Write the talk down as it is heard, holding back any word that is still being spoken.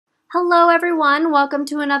Hello everyone, welcome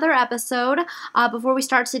to another episode. Before we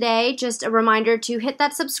start today, just a reminder to hit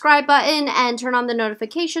that subscribe button and turn on the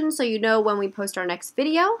notifications so you know when we post our next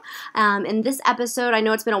video. In this episode, I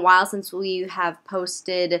know it's been a while since we have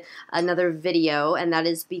posted another video, and that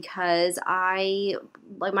is because my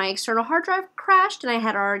external hard drive crashed and I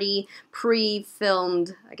had already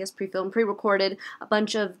pre-recorded a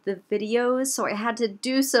bunch of the videos, so I had to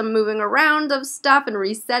do some moving around of stuff and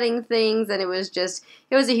resetting things, and it was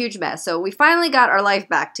a huge mess. So we finally got our life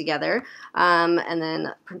back together. And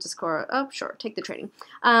then Princess Cora, oh sure, take the training.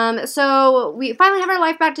 So we finally have our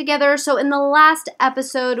life back together. So in the last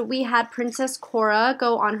episode, we had Princess Cora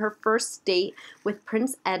go on her first date with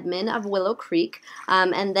Prince Edmund of Willow Creek.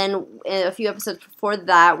 And then a few episodes before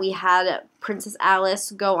that, we had Princess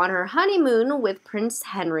Alice go on her honeymoon with Prince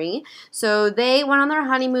Henry. So they went on their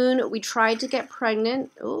honeymoon. We tried to get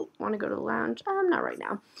pregnant. Oh, want to go to the lounge? Not right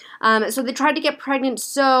now. So they tried to get pregnant.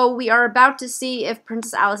 So we are about to see if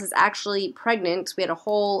Princess Alice is actually pregnant, because we had a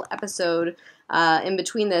whole episode in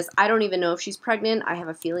between this. I don't even know if she's pregnant. I have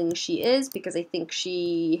a feeling she is, because I think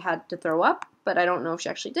she had to throw up, but I don't know if she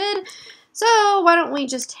actually did. So why don't we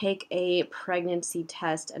just take a pregnancy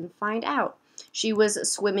test and find out. She was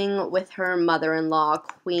swimming with her mother-in-law,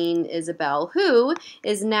 Queen Isabel, who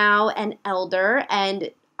is now an elder,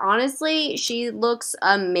 and honestly, she looks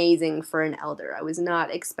amazing for an elder. I was not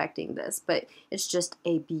expecting this, but it's just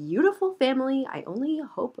a beautiful family. I only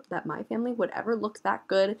hope that my family would ever look that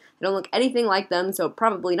good. I don't look anything like them, so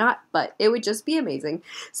probably not, but it would just be amazing.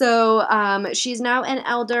 So she's now an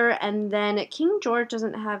elder, and then King George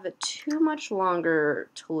doesn't have too much longer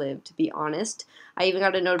to live, to be honest. I even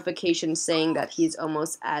got a notification saying that he's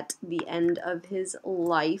almost at the end of his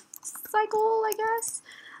life cycle, I guess.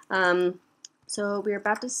 So we're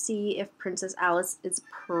about to see if Princess Alice is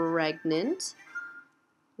pregnant.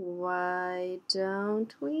 Why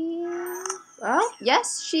don't we? Oh,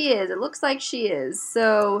 yes, she is. It looks like she is.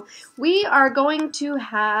 So we are going to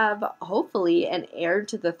have, hopefully, an heir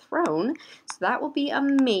to the throne. So that will be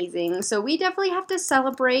amazing. So we definitely have to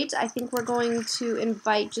celebrate. I think we're going to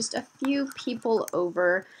invite just a few people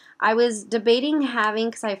over. I was debating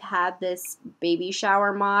having, because I've had this baby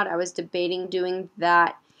shower mod, I was debating doing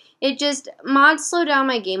that. Mods slow down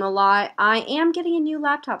my game a lot. I am getting a new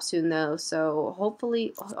laptop soon, though, so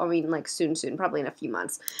hopefully, soon, probably in a few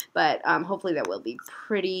months, but hopefully that will be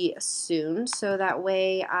pretty soon, so that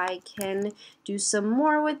way I can do some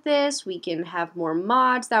more with this. We can have more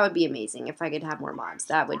mods. That would be amazing if I could have more mods.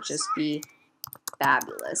 That would just be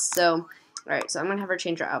fabulous. So, alright, so I'm going to have her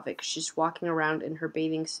change her outfit, because she's walking around in her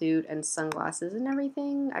bathing suit and sunglasses and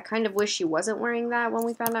everything. I kind of wish she wasn't wearing that when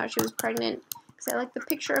we found out she was pregnant. I like the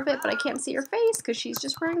picture of it, but I can't see her face because she's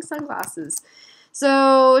just wearing sunglasses.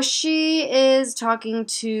 So she is talking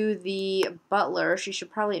to the butler. She should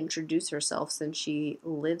probably introduce herself since she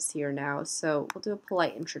lives here now. So we'll do a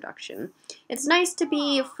polite introduction. It's nice to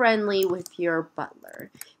be friendly with your butler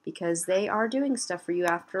because they are doing stuff for you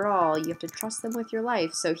after all. You have to trust them with your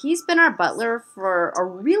life. So he's been our butler for a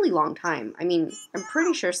really long time. I mean, I'm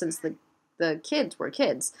pretty sure since the kids were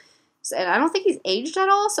kids. And I don't think he's aged at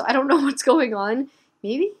all, so I don't know what's going on.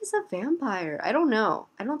 Maybe he's a vampire. I don't know.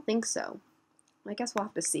 I don't think so. I guess we'll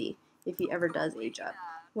have to see if he ever does age up.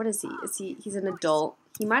 What is he? He's an adult.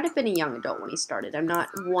 He might have been a young adult when he started. I'm not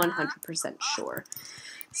 100% sure.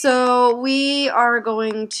 So we are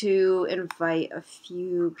going to invite a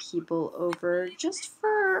few people over just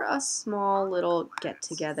for a small little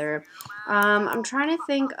get-together. I'm trying to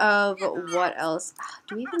think of what else.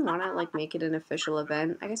 Do we even want to make it an official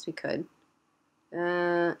event? I guess we could.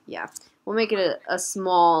 Yeah. We'll make it a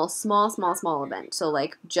small event. So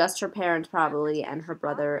just her parents probably and her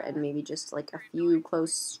brother and maybe just a few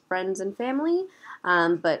close friends and family.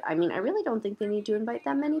 But I mean, I really don't think they need to invite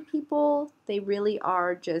that many people. They really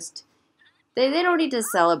are just, they don't need to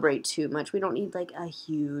celebrate too much. We don't need a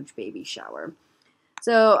huge baby shower.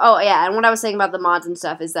 So, oh yeah, and what I was saying about the mods and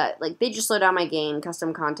stuff is that they just slow down my game,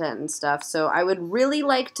 custom content and stuff. So I would really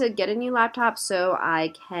like to get a new laptop so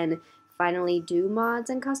I can finally do mods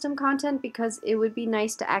and custom content, because it would be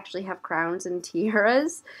nice to actually have crowns and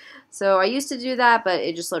tiaras. So I used to do that, but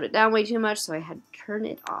it just slowed it down way too much, so I had to turn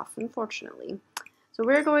it off, unfortunately. So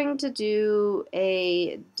we're going to do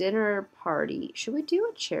a dinner party. Should we do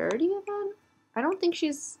a charity event? I don't think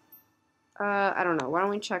she's, I don't know. Why don't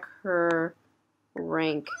we check her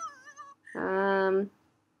rank? I mean,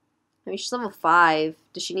 she's level 5.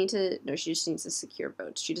 Does she need to, no, she just needs to secure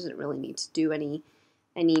votes. She doesn't really need to do any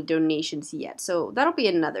donations yet. So that'll be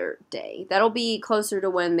another day. That'll be closer to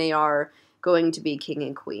when they are going to be king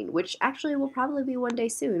and queen, which actually will probably be one day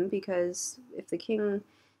soon, because if the king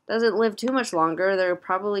doesn't live too much longer, they're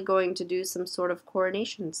probably going to do some sort of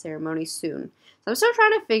coronation ceremony soon. So I'm still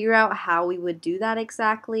trying to figure out how we would do that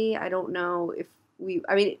exactly. I don't know if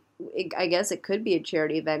I mean, I guess it could be a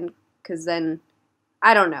charity event, because then,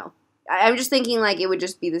 I don't know. I'm just thinking like it would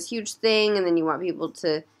just be this huge thing, and then you want people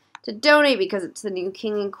to donate because it's the new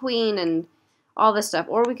king and queen and all this stuff.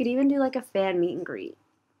 Or we could even do like a fan meet and greet.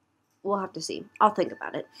 We'll have to see. I'll think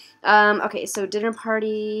about it. Okay, so dinner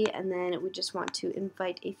party, and then we just want to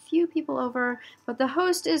invite a few people over, but the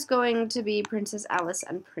host is going to be Princess Alice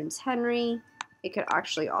and Prince Henry. It could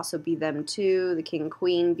actually also be them too, the king and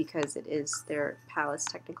queen, because it is their palace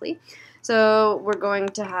technically. So we're going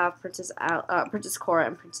to have Princess Cora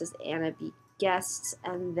and Princess Anna be guests,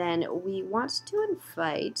 and then we want to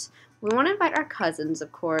invite our cousins,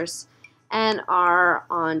 of course, and our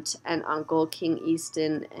aunt and uncle, King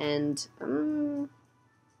Easton, and I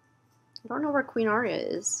don't know where Queen Aria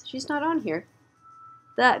is. She's not on here.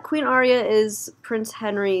 That Queen Aria is Prince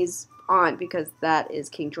Henry's aunt, because that is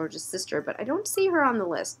King George's sister, but I don't see her on the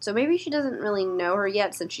list. So maybe she doesn't really know her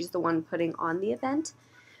yet, since she's the one putting on the event.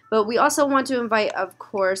 But we also want to invite, of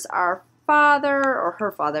course, our father, or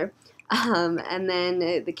her father, and then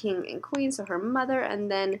the king and queen, so her mother,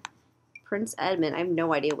 and then Prince Edmund. I have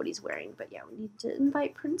no idea what he's wearing, but yeah, we need to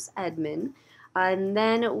invite Prince Edmund. And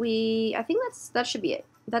then I think that should be it.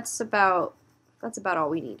 That's about all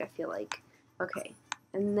we need, I feel like. Okay.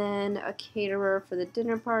 And then a caterer for the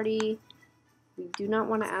dinner party. We do not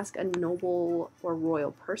want to ask a noble or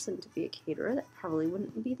royal person to be a caterer. That probably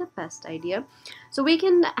wouldn't be the best idea. So we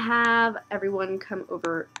can have everyone come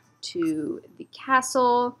over to the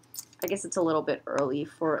castle. I guess it's a little bit early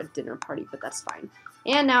for a dinner party, but that's fine.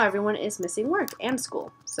 And now everyone is missing work and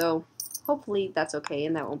school. So hopefully that's okay,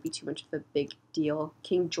 and that won't be too much of a big deal.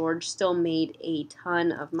 King George still made a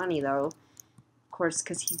ton of money, though. Of course,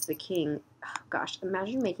 because he's the king. Oh, gosh,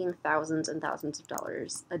 imagine making thousands and thousands of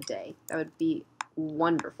dollars a day. That would be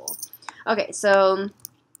wonderful. Okay, so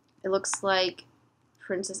it looks like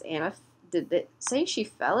Princess Anna, did it say she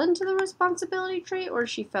fell into the responsibility trait, or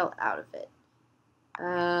she fell out of it?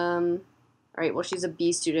 Alright, well, she's a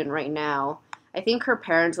B student right now. I think her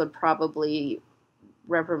parents would probably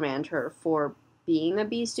reprimand her for being a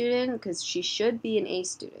B student, because she should be an A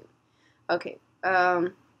student. Okay,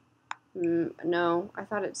 no, I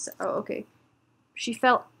thought it's, oh, okay. She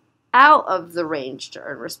fell out of the range to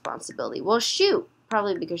earn responsibility. Well, shoot,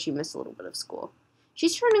 probably because she missed a little bit of school.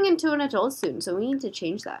 She's turning into an adult soon, so we need to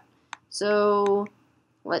change that. So,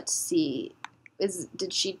 let's see.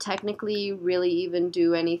 Did she technically really even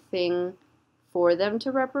do anything for them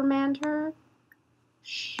to reprimand her?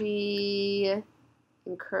 She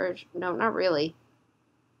encouraged, no, not really.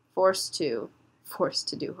 Forced to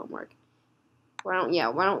do homework. Why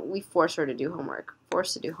don't we force her to do homework?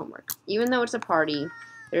 Forced to do homework. Even though it's a party,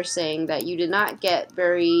 they're saying that you did not get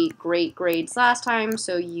very great grades last time,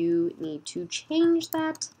 so you need to change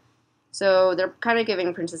that. So they're kind of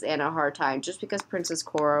giving Princess Anna a hard time, just because Princess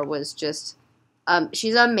Cora was just,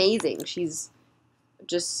 she's amazing. She's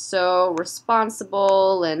just so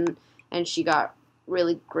responsible, and she got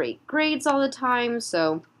really great grades all the time,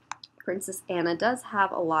 so Princess Anna does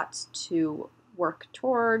have a lot to work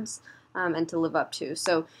towards and to live up to.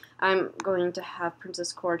 So I'm going to have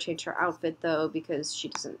Princess Cora change her outfit, though, because she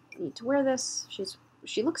doesn't need to wear this.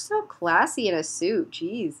 She looks so classy in a suit.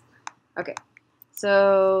 Jeez. Okay,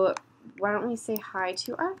 so why don't we say hi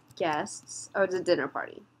to our guests? Oh, it's a dinner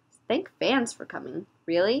party. Thank fans for coming.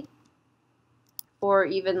 Really? Or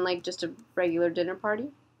even like just a regular dinner party?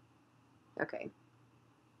 Okay.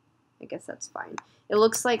 I guess that's fine. It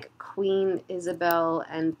looks like Queen Isabel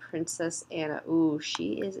and Princess Anna. Ooh,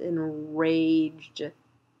 she is enraged.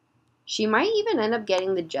 She might even end up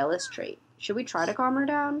getting the jealous trait. Should we try to calm her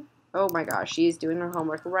down? Oh my gosh, she's doing her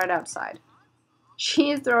homework right outside. She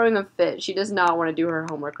is throwing a fit. She does not want to do her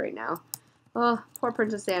homework right now. Oh, poor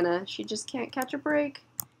Princess Anna. She just can't catch a break.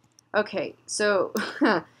 Okay, so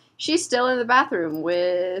she's still in the bathroom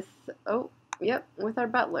with, oh, yep, with our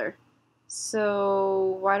butler.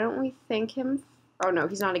 So why don't we thank him? Oh no,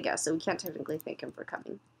 he's not a guest, so we can't technically thank him for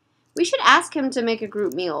coming. We should ask him to make a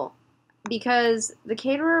group meal, because the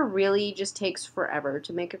caterer really just takes forever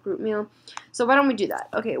to make a group meal. So why don't we do that?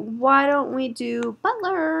 Okay, why don't we do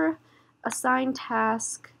butler? Assign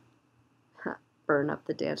task. Burn up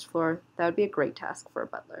the dance floor. That would be a great task for a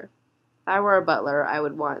butler. If I were a butler, I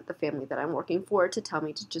would want the family that I'm working for to tell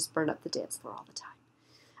me to just burn up the dance floor all the time.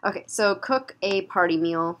 Okay, so cook a party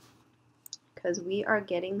meal, because we are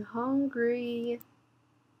getting hungry.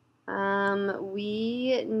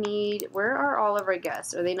 We need, where are all of our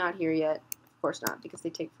guests? Are they not here yet? Of course not, because they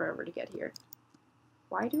take forever to get here.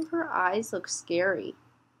 Why do her eyes look scary?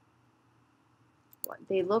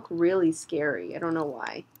 They look really scary. I don't know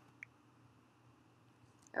why.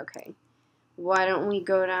 Okay. Why don't we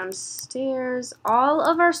go downstairs? All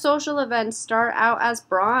of our social events start out as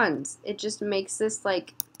bronze. It just makes this,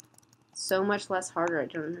 like, so much less harder. I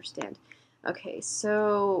don't understand. Okay,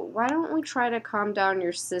 so why don't we try to calm down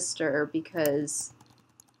your sister because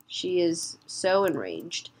she is so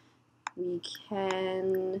enraged. We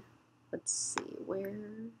can, let's see, where?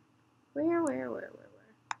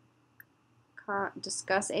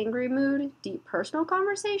 Discuss angry mood, deep personal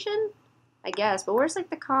conversation? I guess, but where's like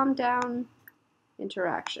the calm down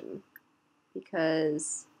interaction?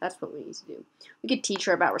 Because that's what we need to do. We could teach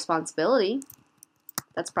her about responsibility.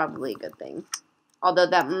 That's probably a good thing. Although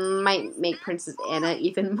that might make Princess Anna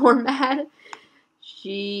even more mad.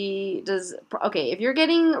 She does, okay, if you're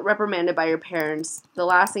getting reprimanded by your parents, the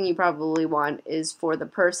last thing you probably want is for the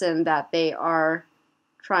person that they are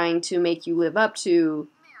trying to make you live up to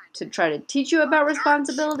try to teach you about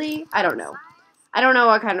responsibility. I don't know. I don't know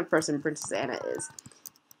what kind of person Princess Anna is.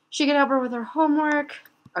 She can help her with her homework.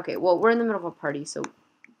 Okay, well, we're in the middle of a party, so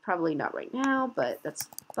probably not right now, but that's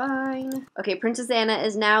fine. Okay, Princess Anna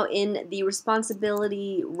is now in the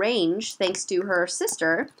responsibility range thanks to her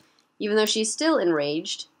sister, even though she's still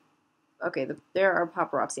enraged. Okay, there are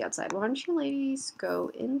paparazzi outside. Why don't you ladies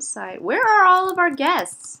go inside? Where are all of our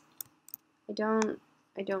guests? I don't know.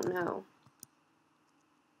 I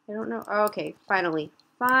don't know. Oh, okay, finally.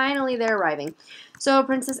 Finally, they're arriving. So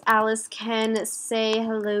Princess Alice can say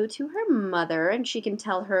hello to her mother, and she can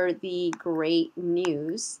tell her the great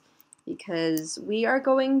news because we are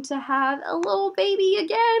going to have a little baby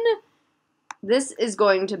again. This is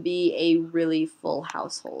going to be a really full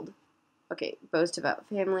household. Okay, boast about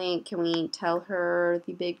family. Can we tell her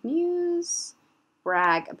the big news?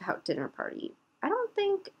 Brag about dinner party. I don't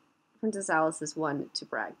think Princess Alice is one to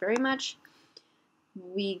brag very much.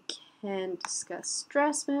 We can discuss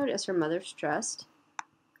stress mode. Is her mother stressed?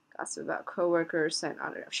 Gossip about coworkers. Sign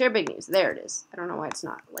autograph. Share big news. There it is. I don't know why it's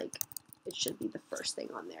not, like, it should be the first thing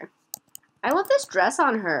on there. I love this dress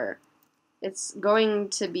on her. It's going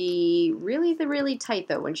to be really tight,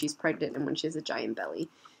 though, when she's pregnant and when she has a giant belly.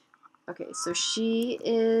 Okay, so she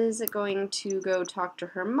is going to go talk to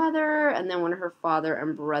her mother, and then when her father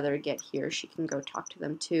and brother get here, she can go talk to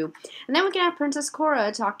them too. And then we can have Princess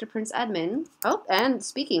Cora talk to Prince Edmund. Oh, and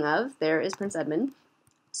speaking of, there is Prince Edmund.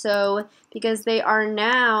 So, because they are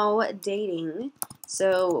now dating,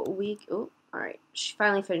 so we, oh, alright, she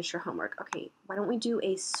finally finished her homework. Okay, why don't we do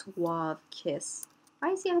a suave kiss? Why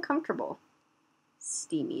is he uncomfortable?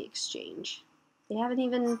 Steamy exchange. They haven't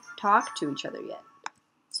even talked to each other yet.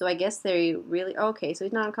 So I guess they really, okay, so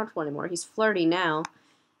he's not uncomfortable anymore. He's flirty now.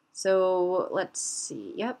 So let's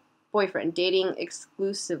see. Yep. Boyfriend. Dating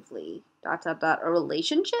exclusively. ... A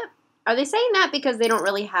relationship? Are they saying that because they don't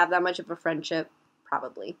really have that much of a friendship?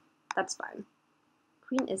 Probably. That's fine.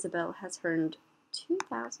 Queen Isabel has earned $2,000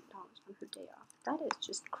 on her day off. That is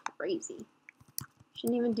just crazy. She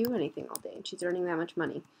didn't even do anything all day, and she's earning that much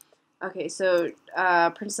money. Okay, so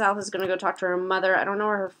Princess Alice is going to go talk to her mother. I don't know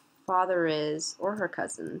where her father is, or her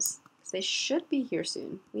cousins, because they should be here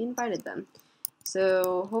soon. We invited them.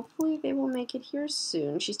 So hopefully they will make it here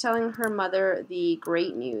soon. She's telling her mother the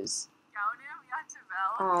great news.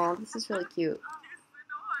 Oh, this is really cute.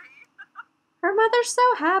 Her mother's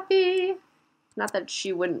so happy. Not that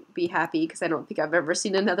she wouldn't be happy, because I don't think I've ever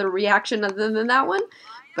seen another reaction other than that one.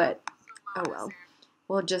 But, oh well.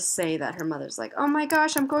 We'll just say that her mother's like, oh my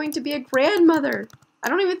gosh, I'm going to be a grandmother. I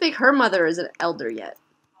don't even think her mother is an elder yet.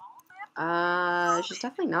 She's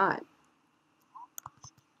definitely not.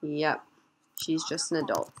 Yep. She's just an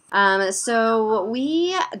adult. So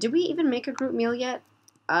did we even make a group meal yet?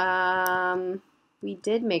 We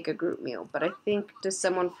did make a group meal, but I think, does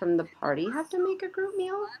someone from the party have to make a group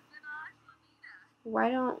meal?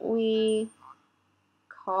 Why don't we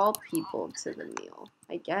call people to the meal?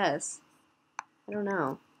 I guess. I don't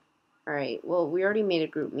know. Alright, well, we already made a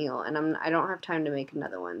group meal, and I don't have time to make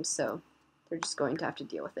another one, so they're just going to have to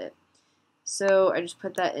deal with it. So I just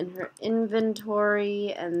put that in her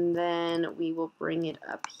inventory, and then we will bring it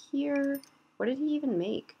up here. What did he even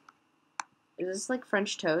make? Is this like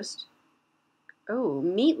French toast? Oh,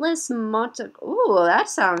 meatless motto. Oh, that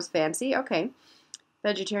sounds fancy. Okay.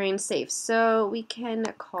 Vegetarian safe. So we can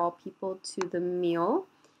call people to the meal.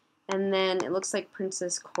 And then it looks like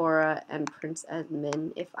Princess Cora and Prince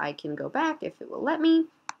Edmund, if I can go back, if it will let me.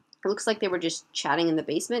 It looks like they were just chatting in the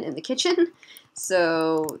basement, in the kitchen.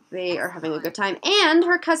 So they are having a good time. And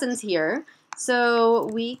her cousin's here. So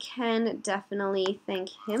we can definitely thank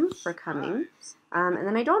him for coming. And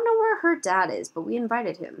then I don't know where her dad is, but we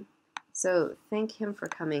invited him. So thank him for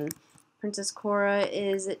coming. Princess Cora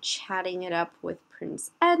is chatting it up with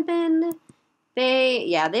Prince Edmund.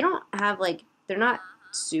 They don't have, like, they're not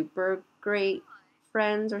super great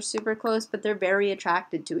friends or super close, but they're very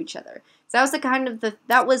attracted to each other. So that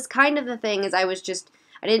was kind of the thing, is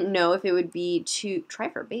I didn't know if it would be try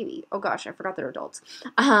for a baby. Oh gosh, I forgot they're adults.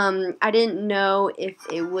 I didn't know if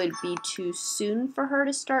it would be too soon for her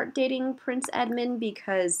to start dating Prince Edmund,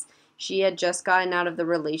 because she had just gotten out of the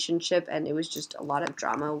relationship and it was just a lot of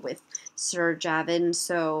drama with Sir Javin.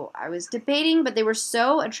 So I was debating, but they were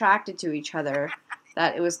so attracted to each other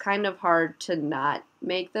that it was kind of hard to not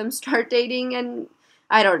make them start dating. And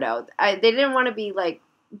I don't know. They didn't want to be like,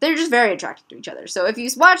 they're just very attracted to each other. So if you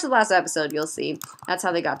watch the last episode, you'll see that's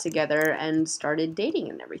how they got together and started dating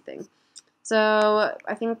and everything. So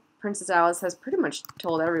I think Princess Alice has pretty much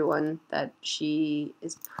told everyone that she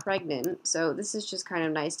is pregnant. So this is just kind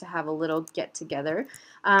of nice to have a little get-together.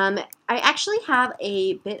 I actually have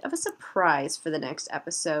a bit of a surprise for the next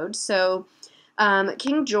episode. So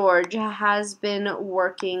King George has been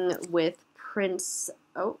working with Prince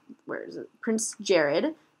Jared.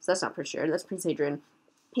 So that's not Prince Jared, that's Prince Adrian.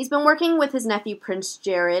 He's been working with his nephew, Prince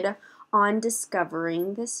Jared, on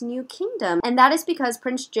discovering this new kingdom. And that is because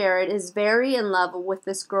Prince Jared is very in love with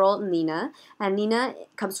this girl, Nina. And Nina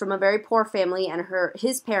comes from a very poor family, and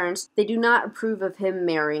his parents, they do not approve of him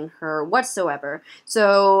marrying her whatsoever.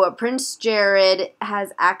 So Prince Jared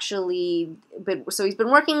has actually he's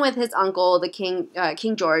been working with his uncle, the King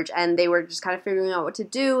George, and they were just kind of figuring out what to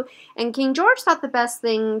do. And King George thought the best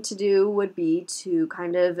thing to do would be to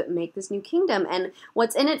kind of make this new kingdom. And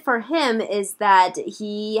what's in it for him is that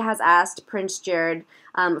he has asked Prince Jared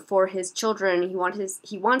for his children. He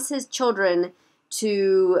wants his children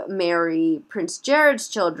to marry Prince Jared's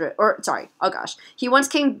children, he wants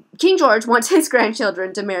King George wants his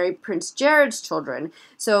grandchildren to marry Prince Jared's children.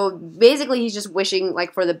 So basically he's just wishing,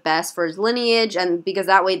 like, for the best for his lineage, and because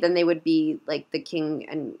that way then they would be like the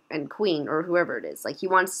king and queen, or whoever it is. Like, he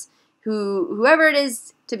wants whoever it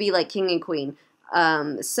is to be like king and queen.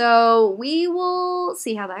 So we will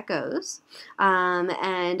see how that goes.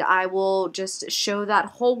 And I will just show that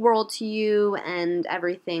whole world to you and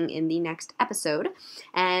everything in the next episode.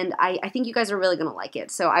 And I think you guys are really going to like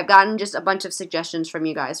it. So I've gotten just a bunch of suggestions from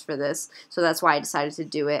you guys for this. So that's why I decided to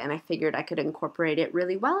do it. And I figured I could incorporate it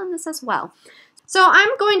really well in this as well. So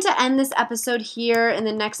I'm going to end this episode here. In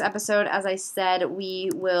the next episode, as I said, we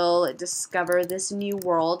will discover this new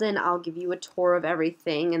world, and I'll give you a tour of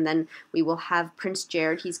everything, and then we will have Prince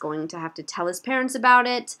Jared. He's going to have to tell his parents about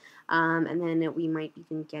it, and then we might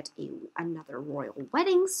even get another royal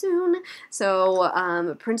wedding soon.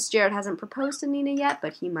 So Prince Jared hasn't proposed to Nina yet,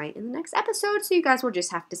 but he might in the next episode, so you guys will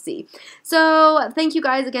just have to see. So thank you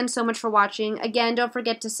guys again so much for watching. Again, don't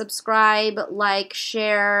forget to subscribe, like,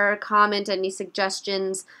 share, comment any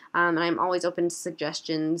suggestions, and I'm always open to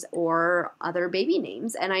suggestions or other baby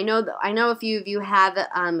names. And I know a few of you have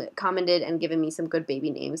commented and given me some good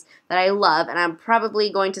baby names that I love, and I'm probably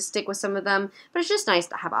going to stick with some of them, but it's just nice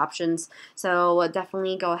to have options. So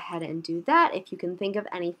definitely go ahead and do that if you can think of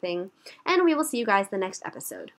anything, and we will see you guys the next episode.